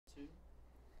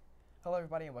Hello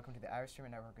everybody and welcome to the Irish Streamer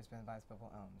Network presented by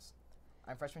Smithville Ohms.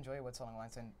 I'm freshman Joey Woodsell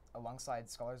alongside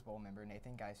Scholars Bowl member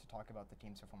Nathan Geist to talk about the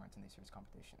team's performance in this year's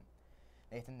competition.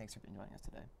 Nathan, thanks for joining us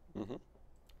today.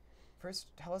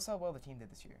 First, tell us how well the team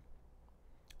did this year.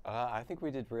 I think we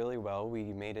did really well.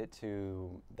 We made it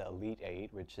to the Elite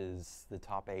 8, which is the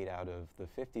top 8 out of the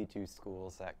 52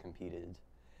 schools that competed.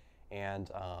 And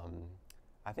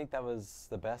I think that was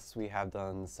the best we have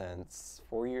done since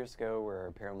 4 years ago, where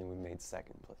apparently we made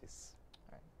second place.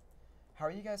 All right. How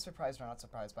are you guys surprised or not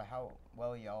surprised by how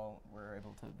well y'all were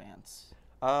able to advance?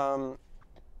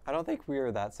 I don't think we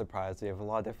were that surprised. We have a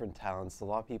lot of different talents, a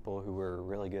lot of people who were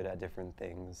really good at different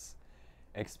things,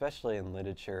 especially in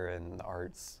literature and the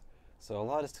arts. So a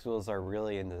lot of schools are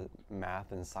really into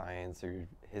math and science or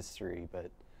history, but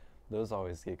those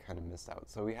always get kind of missed out.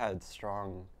 So we had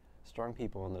strong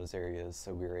people in those areas,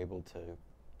 so we were able to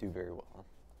do very well.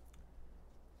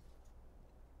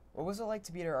 What was it like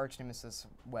to beat our arch nemesis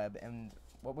Webb, and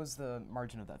what was the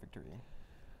margin of that victory?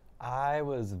 I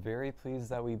was very pleased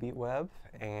that we beat Webb,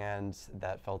 and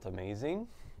that felt amazing.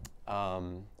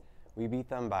 We beat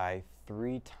them by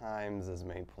 3 times as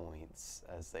many points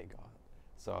as they got.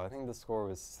 So I think the score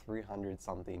was 300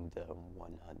 something to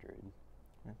 100.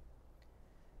 Yeah.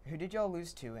 Who did y'all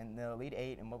lose to in the Elite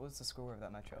 8, and what was the score of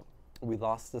that matchup? We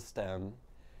lost to STEM,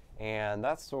 and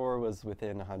that score was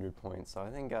within 100 points. So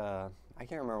I think, I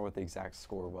can't remember what the exact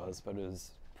score was, but it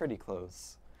was pretty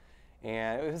close.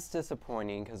 And it was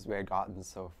disappointing because we had gotten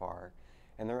so far.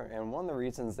 And one of the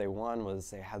reasons they won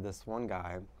was they had this one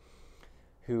guy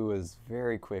who was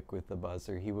very quick with the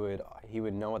buzzer. He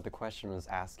would know what the question was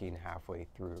asking halfway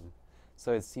through.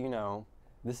 So it's,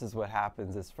 this is what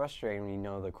happens. It's frustrating when you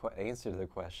know the answer to the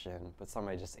question, but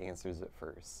somebody just answers it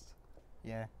first.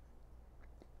 Yeah.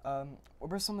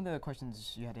 What were some of the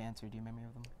questions you had to answer? Do you remember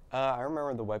them? I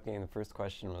remember the web game, the first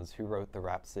question was, who wrote the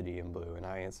Rhapsody in Blue? And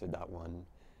I answered that one,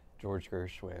 George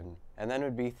Gershwin. And then it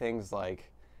would be things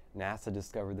like, NASA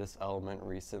discovered this element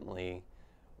recently.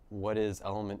 What is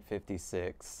element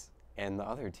 56? And the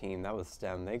other team, that was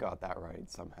STEM, they got that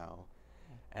right somehow.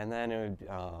 And then it would,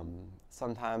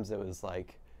 sometimes it was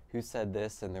like, who said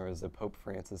this? And there was a Pope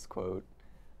Francis quote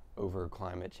over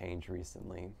climate change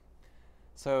recently.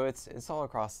 So it's all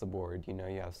across the board. You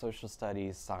have social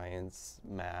studies, science,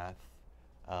 math,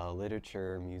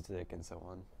 literature, music, and so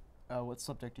on. What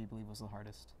subject do you believe was the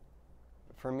hardest?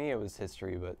 For me, it was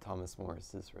history, but Thomas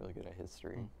Morris is really good at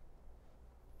history.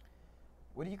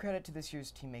 What do you credit to this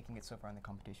year's team making it so far in the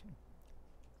competition?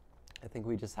 I think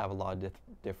we just have a lot of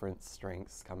different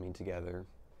strengths coming together,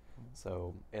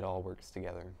 so it all works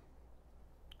together.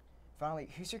 Finally,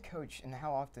 who's your coach and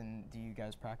how often do you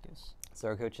guys practice? So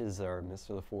our coaches are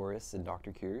Mr. LaForest and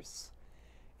Dr. Kearse,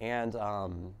 and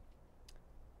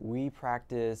we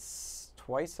practice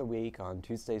twice a week on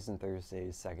Tuesdays and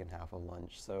Thursdays, second half of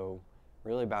lunch, so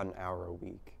really about an hour a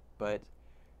week. But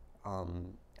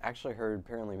actually heard,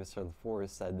 apparently Mr.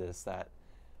 LaForest said this, that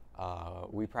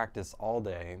we practice all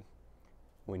day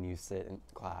when you sit in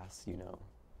class,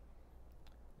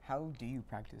 How do you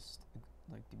practice,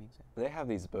 like, to be exact? They have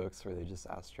these books where they just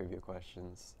ask trivia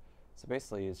questions. So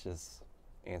basically it's just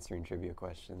answering trivia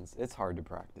questions. It's hard to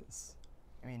practice.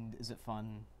 I mean, is it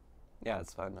fun? Yeah,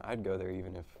 it's fun. I'd go there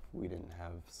even if we didn't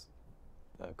have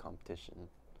the competition.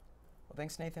 Well,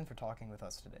 thanks Nathan for talking with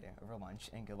us today over lunch,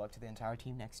 and good luck to the entire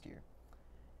team next year.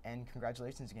 And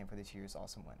congratulations again for this year's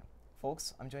awesome win.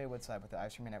 Folks, I'm Joey Woodside with the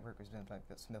Irish Streamer Network presented by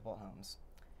Smithville Ohms.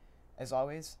 As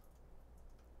always,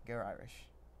 go Irish.